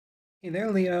Hey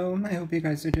there, Leo. I hope you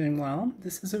guys are doing well.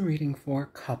 This is a reading for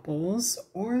couples,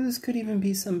 or this could even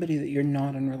be somebody that you're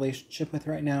not in a relationship with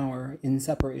right now or in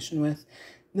separation with.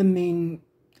 The main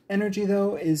energy,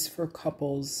 though, is for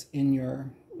couples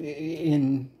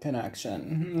in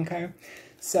connection, okay?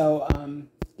 So,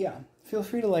 yeah, feel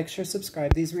free to like, share,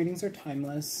 subscribe. These readings are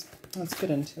timeless. Let's get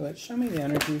into it. Show me the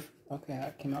energy. Okay,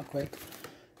 that came out quick.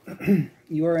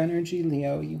 Your energy,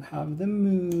 Leo, you have the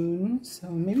moon, so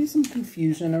maybe some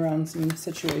confusion around some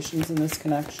situations in this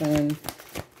connection,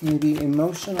 maybe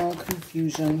emotional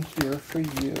confusion here for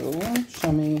you.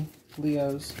 Show me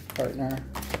Leo's partner.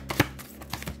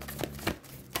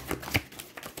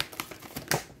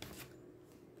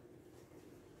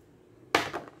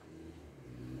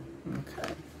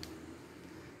 Okay,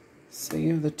 so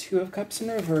you have the Two of Cups in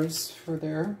reverse for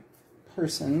their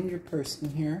person, your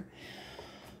person here.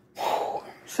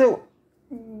 So,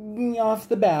 off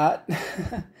the bat,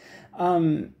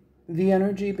 the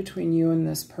energy between you and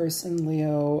this person,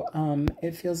 Leo,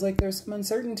 it feels like there's some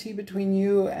uncertainty between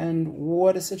you and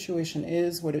what a situation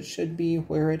is, what it should be,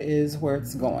 where it is, where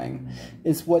it's going,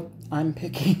 is what I'm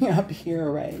picking up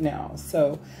here right now.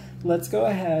 So let's go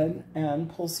ahead and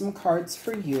pull some cards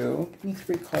for you. Give me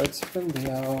 3 cards for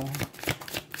Leo.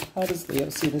 How does Leo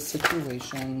see the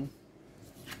situation?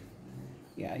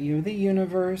 Yeah, you're the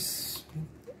universe.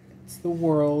 The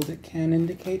world. It can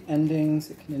indicate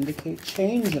endings. It can indicate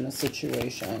change in a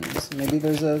situation. So maybe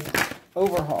there's a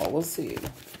overhaul. We'll see.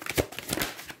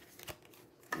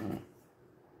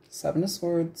 7 of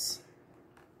Swords.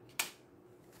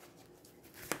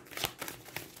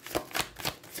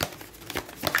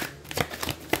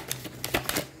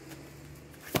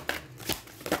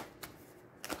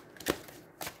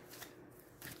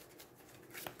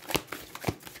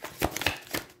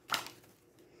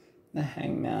 The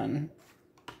Hangman.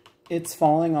 It's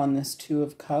falling on this Two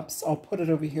of Cups. I'll put it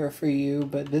over here for you,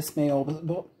 but this may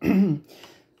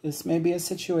this may be a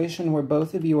situation where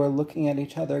both of you are looking at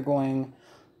each other going,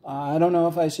 I don't know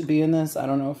if I should be in this. I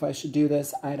don't know if I should do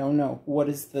this. I don't know. What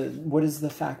is the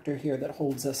factor here that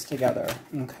holds us together?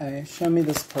 Okay, show me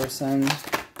this person.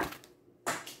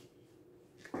 Okay,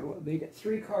 well, they get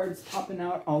 3 cards popping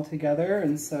out all together,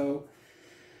 and so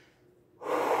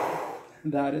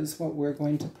that is what we're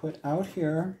going to put out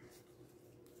here.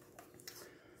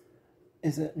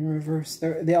 Is it in reverse?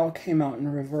 They all came out in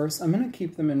reverse. I'm going to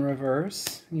keep them in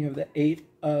reverse. You have the 8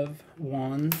 of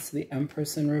Wands, the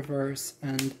Empress in reverse,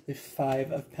 and the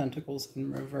 5 of Pentacles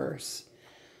in reverse.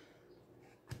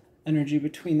 Energy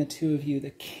between the two of you, the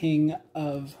King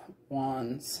of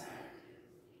Wands.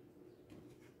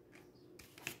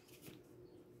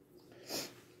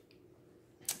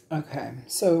 Okay,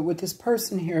 so with this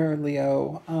person here,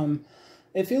 Leo,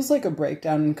 it feels like a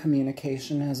breakdown in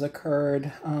communication has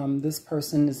occurred. This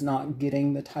person is not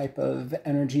getting the type of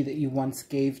energy that you once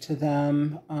gave to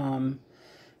them. And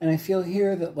I feel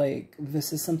here that, like,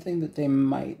 this is something that they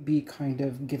might be kind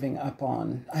of giving up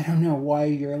on. I don't know why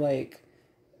you're like...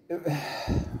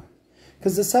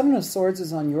 Because the 7 of Swords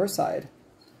is on your side.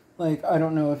 Like, I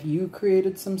don't know if you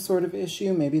created some sort of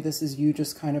issue. Maybe this is you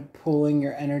just kind of pulling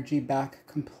your energy back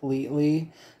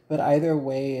completely. But either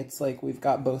way, it's like we've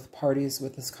got both parties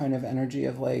with this kind of energy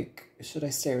of like, should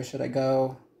I stay or should I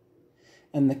go?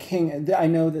 And the King, I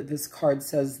know that this card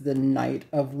says the Knight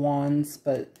of Wands,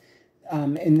 but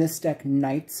in this deck,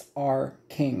 Knights are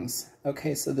kings.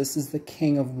 Okay, so this is the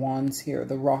King of Wands here,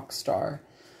 the rock star.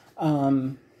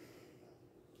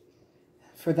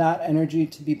 For that energy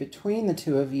to be between the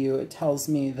two of you, it tells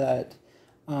me that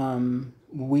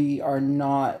we are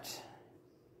not,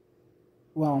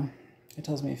 well, it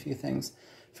tells me a few things.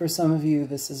 For some of you,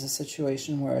 this is a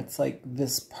situation where it's like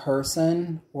this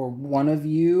person or one of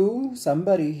you,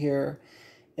 somebody here,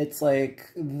 it's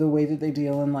like the way that they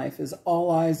deal in life is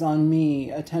all eyes on me,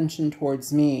 attention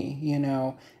towards me, you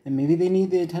know, and maybe they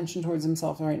need the attention towards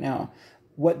themselves right now.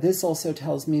 What this also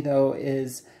tells me, though,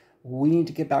 is we need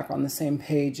to get back on the same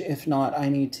page. If not, I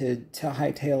need to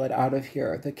hightail it out of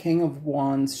here. The King of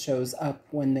Wands shows up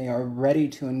when they are ready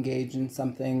to engage in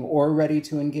something or ready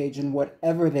to engage in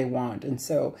whatever they want. And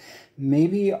so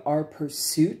maybe our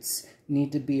pursuits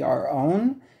need to be our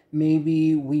own.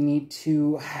 Maybe we need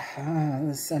to,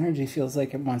 this energy feels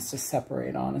like it wants to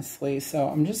separate, honestly. So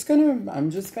I'm just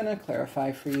gonna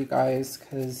clarify for you guys,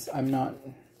 because I'm not...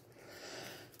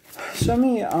 Show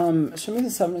me the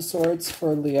 7 of Swords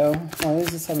for Leo. Why is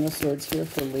the 7 of Swords here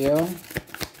for Leo?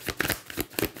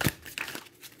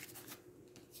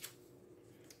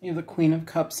 You have the Queen of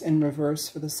Cups in reverse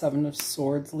for the 7 of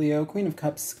Swords, Leo. Queen of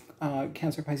Cups,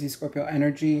 Cancer, Pisces, Scorpio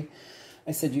energy.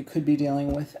 I said you could be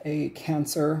dealing with a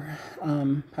Cancer,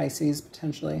 Pisces,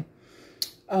 potentially.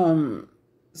 Seven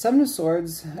of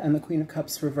Swords and the Queen of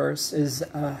Cups reverse is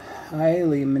a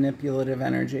highly manipulative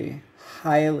energy.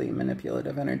 Highly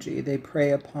manipulative energy. They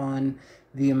prey upon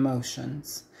the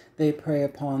emotions. They prey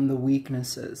upon the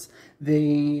weaknesses.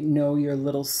 They know your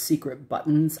little secret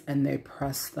buttons and they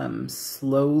press them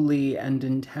slowly and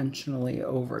intentionally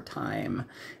over time.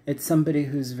 It's somebody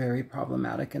who's very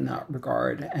problematic in that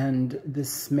regard, and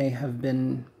this may have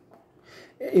been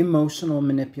emotional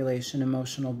manipulation,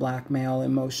 emotional blackmail,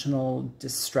 emotional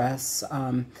distress,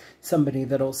 somebody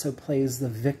that also plays the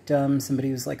victim, somebody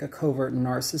who's like a covert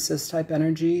narcissist type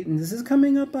energy. And this is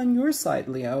coming up on your side,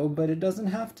 Leo, but it doesn't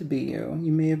have to be you.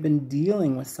 You may have been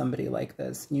dealing with somebody like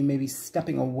this. You may be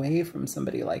stepping away from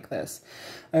somebody like this.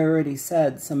 I already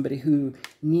said somebody who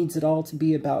needs it all to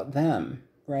be about them,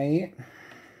 right?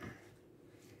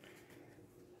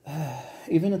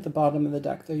 Even at the bottom of the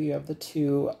deck there, you have the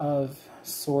Two of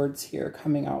Swords here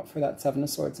coming out for that Seven of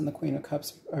Swords, and the Queen of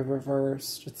Cups are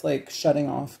reversed. It's like shutting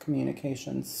off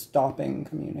communication, stopping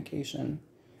communication.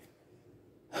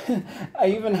 I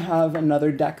even have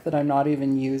another deck that I'm not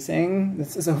even using.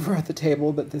 This is over at the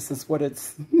table, but this is what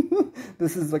it's...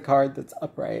 this is the card that's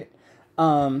upright.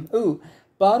 Ooh,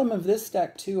 bottom of this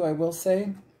deck too, I will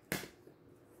say.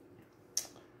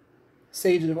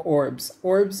 Sage of Orbs.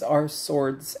 Orbs are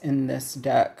swords in this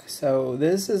deck. So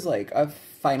this is like a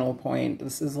final point.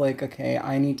 This is like, okay,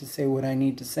 I need to say what I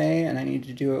need to say, and I need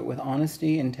to do it with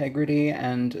honesty, integrity,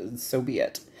 and so be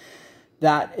it.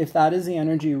 That, if that is the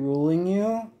energy ruling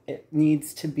you, it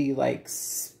needs to be like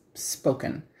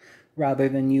spoken. Rather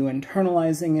than you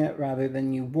internalizing it, rather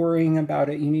than you worrying about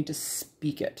it, you need to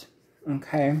speak it.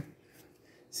 Okay?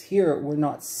 So here, we're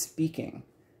not speaking.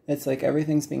 It's like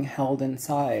everything's being held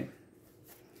inside.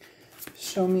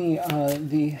 Show me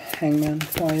the Hangman.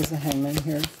 Why is the Hangman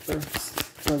here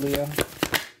for Leo?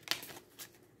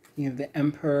 You have the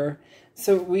Emperor.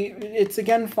 So it's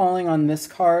again falling on this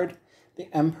card. The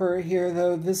Emperor here,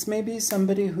 though, this may be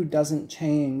somebody who doesn't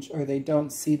change, or they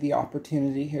don't see the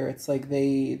opportunity here. It's like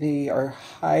they are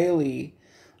highly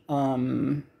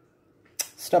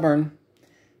stubborn.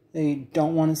 They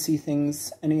don't want to see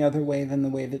things any other way than the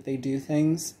way that they do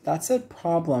things. That's a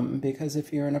problem, because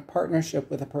if you're in a partnership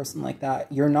with a person like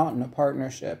that, you're not in a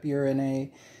partnership. You're in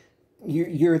a,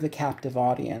 you're the captive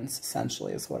audience,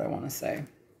 essentially, is what I want to say.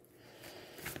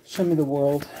 Show me the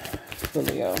world for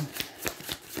Leo.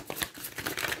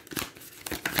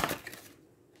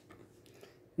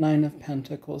 Nine of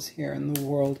Pentacles here in the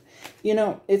world. You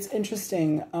know, it's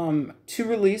interesting. To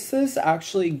release this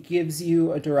actually gives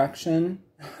you a direction.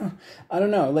 I don't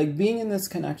know, like being in this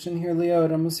connection here, Leo,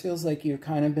 it almost feels like you've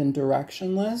kind of been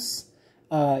directionless.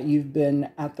 You've been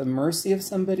at the mercy of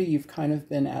somebody. You've kind of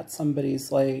been at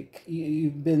somebody's, like,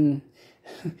 you've been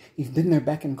their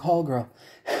beck and call girl,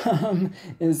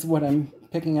 is what I'm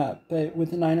picking up. But with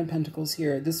the Nine of Pentacles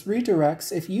here, this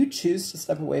redirects. If you choose to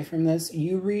step away from this,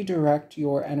 you redirect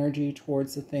your energy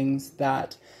towards the things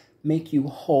that make you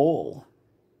whole,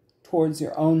 towards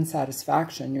your own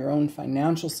satisfaction, your own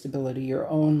financial stability, your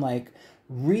own, like,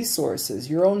 resources,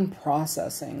 your own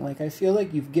processing. Like, I feel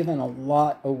like you've given a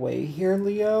lot away here,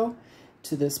 Leo,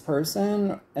 to this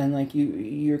person, and like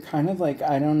you're kind of like,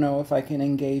 I don't know if I can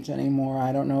engage anymore.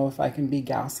 I don't know if I can be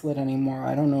gaslit anymore.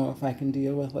 I don't know if I can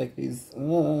deal with like these,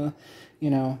 you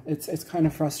know, it's kind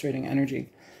of frustrating energy.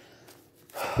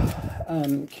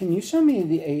 Can you show me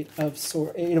the Eight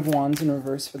of Wands in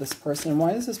reverse for this person?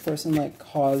 Why is this person like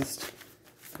caused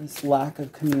this lack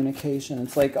of communication?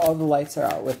 It's like all the lights are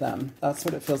out with them. That's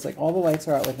what it feels like. All the lights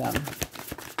are out with them.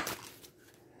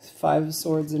 Five of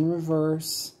Swords in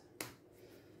reverse.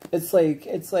 It's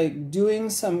like doing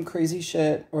some crazy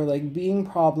shit, or like being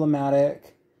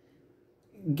problematic,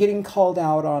 getting called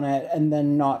out on it, and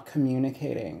then not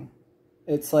communicating.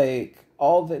 It's like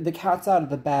all the cat's out of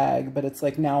the bag, but it's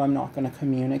like, now I'm not going to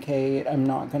communicate. I'm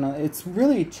not going to, it's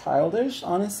really childish,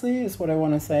 honestly, is what I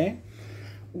want to say.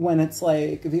 When it's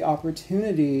like the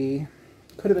opportunity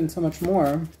could have been so much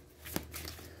more.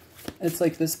 It's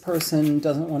like this person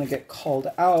doesn't want to get called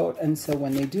out, and so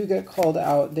when they do get called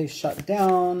out, they shut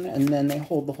down, and then they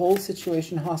hold the whole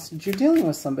situation hostage. You're dealing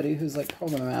with somebody who's like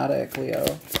problematic, Leo.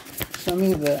 Show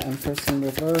me the Empress in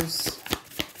reverse.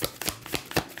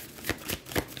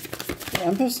 The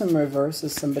Empress in reverse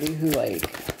is somebody who,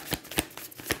 like,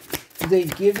 they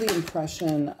give the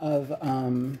impression of,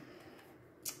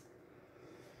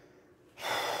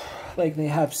 like they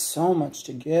have so much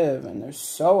to give, and they're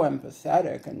so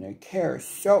empathetic, and they care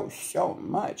so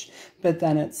much, but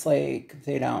then it's like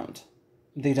they don't,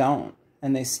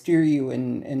 and they steer you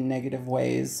in negative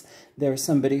ways. They're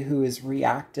somebody who is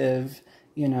reactive,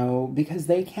 you know, because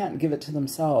they can't give it to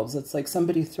themselves. It's like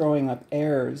somebody throwing up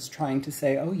airs trying to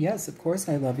say, oh yes, of course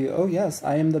I love you. Oh yes,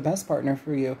 I am the best partner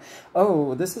for you.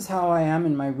 Oh, this is how I am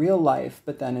in my real life.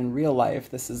 But then in real life,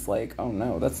 this is like, oh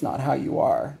no, that's not how you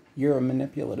are. You're a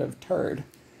manipulative turd.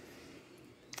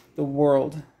 The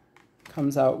World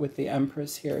comes out with the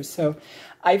Empress here. So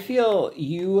I feel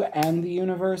you and the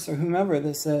universe, or whomever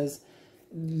this is,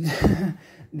 the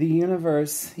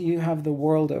universe, you have the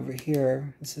world over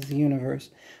here. This is the universe.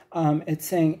 It's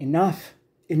saying enough,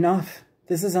 enough.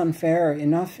 This is unfair.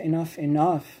 Enough, enough,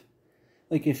 enough.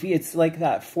 Like if it's like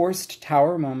that forced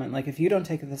tower moment, like if you don't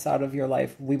take this out of your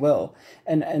life, we will.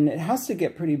 And it has to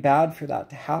get pretty bad for that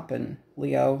to happen,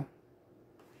 Leo.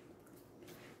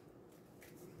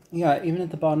 Yeah, even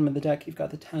at the bottom of the deck, you've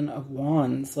got the Ten of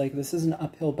Wands. Like, this is an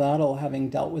uphill battle having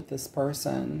dealt with this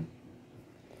person.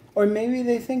 Or maybe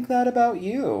they think that about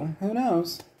you. Who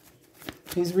knows?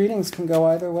 These readings can go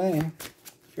either way.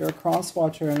 If you're a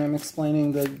cross-watcher and I'm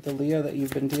explaining the Leo that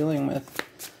you've been dealing with,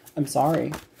 I'm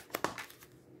sorry.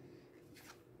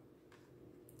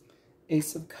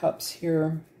 Ace of Cups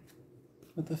here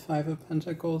with the Five of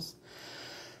Pentacles.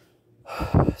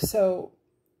 So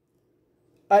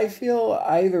I feel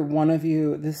either one of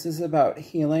you, this is about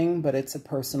healing, but it's a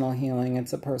personal healing.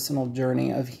 It's a personal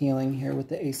journey of healing here with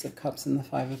the Ace of Cups and the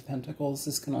Five of Pentacles.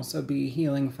 This can also be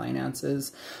healing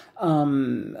finances. Give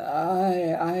me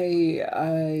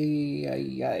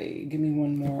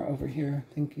one more over here.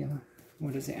 Thank you.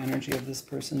 What is the energy of this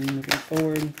person moving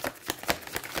forward?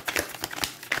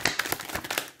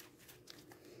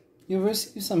 You'll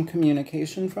receive some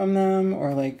communication from them,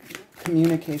 or like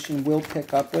communication will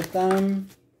pick up with them.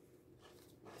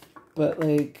 But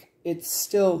like, it's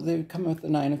still, they come with the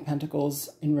Nine of Pentacles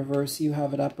in reverse. You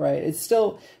have it upright. It's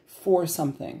still for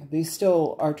something. They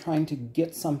still are trying to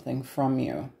get something from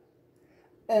you.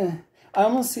 I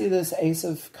almost see this Ace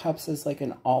of Cups as like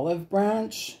an olive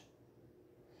branch,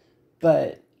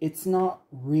 but it's not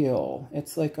real.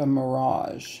 It's like a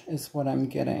mirage is what I'm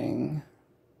getting.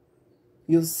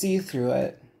 You'll see through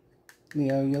it,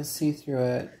 Leo. You'll see through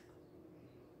it.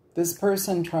 This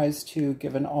person tries to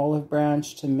give an olive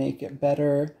branch to make it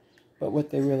better, but what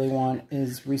they really want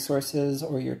is resources,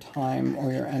 or your time,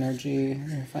 or your energy,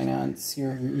 your finance,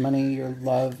 your money, your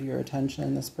love, your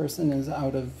attention. This person is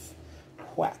out of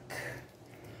whack.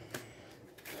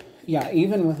 Yeah,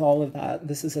 even with all of that,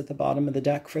 this is at the bottom of the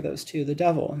deck for those two, the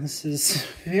Devil. This is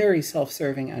very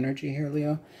self-serving energy here,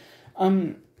 Leo.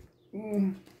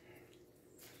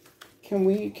 Can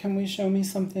we show me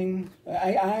something?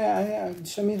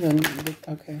 Show me the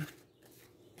okay.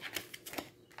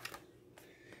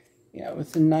 Yeah,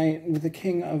 with the Knight, with the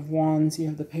King of Wands, you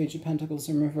have the Page of Pentacles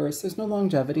in reverse. There's no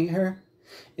longevity here.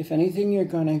 If anything, you're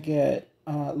gonna get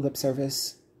lip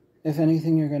service. If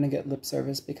anything, you're gonna get lip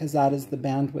service, because that is the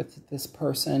bandwidth that this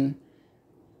person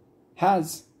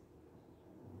has.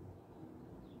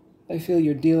 I feel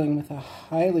you're dealing with a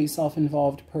highly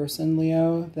self-involved person,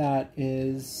 Leo, that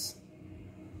is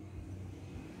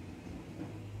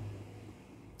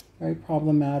very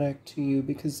problematic to you,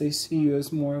 because they see you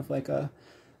as more of like a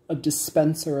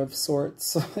dispenser of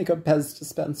sorts, like a Pez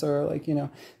dispenser. Like, you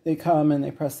know, they come and they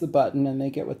press the button and they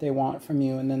get what they want from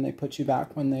you, and then they put you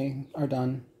back when they are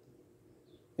done.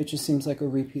 It just seems like a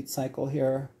repeat cycle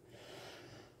here.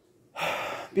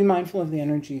 Be mindful of the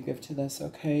energy you give to this,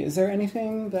 okay? Is there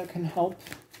anything that can help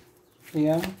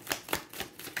Leo?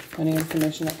 Any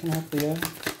information that can help Leo?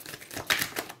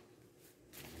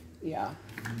 Yeah.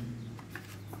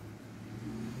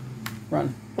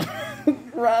 Run.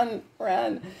 Run,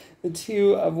 run. The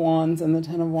Two of Wands and the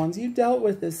Ten of Wands. You dealt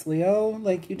with this, Leo.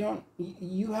 Like,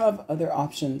 you have other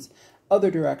options,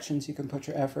 other directions you can put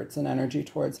your efforts and energy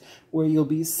towards, where you'll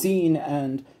be seen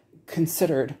and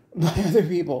considered by other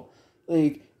people.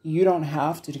 Like, you don't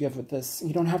have to give with this.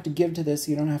 You don't have to give to this.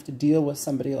 You don't have to deal with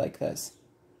somebody like this.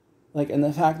 Like, and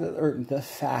the fact that, or the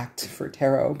fact for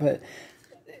tarot, but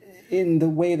in the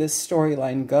way this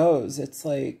storyline goes, it's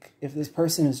like, if this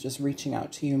person is just reaching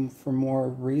out to you for more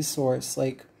resource,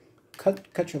 like,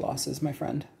 cut your losses, my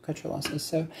friend. Cut your losses.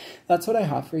 So that's what I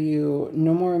have for you.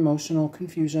 No more emotional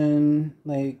confusion.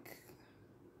 Like,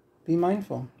 be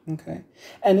mindful, okay?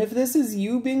 And if this is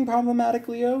you being problematic,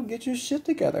 Leo, get your shit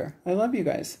together. I love you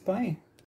guys. Bye.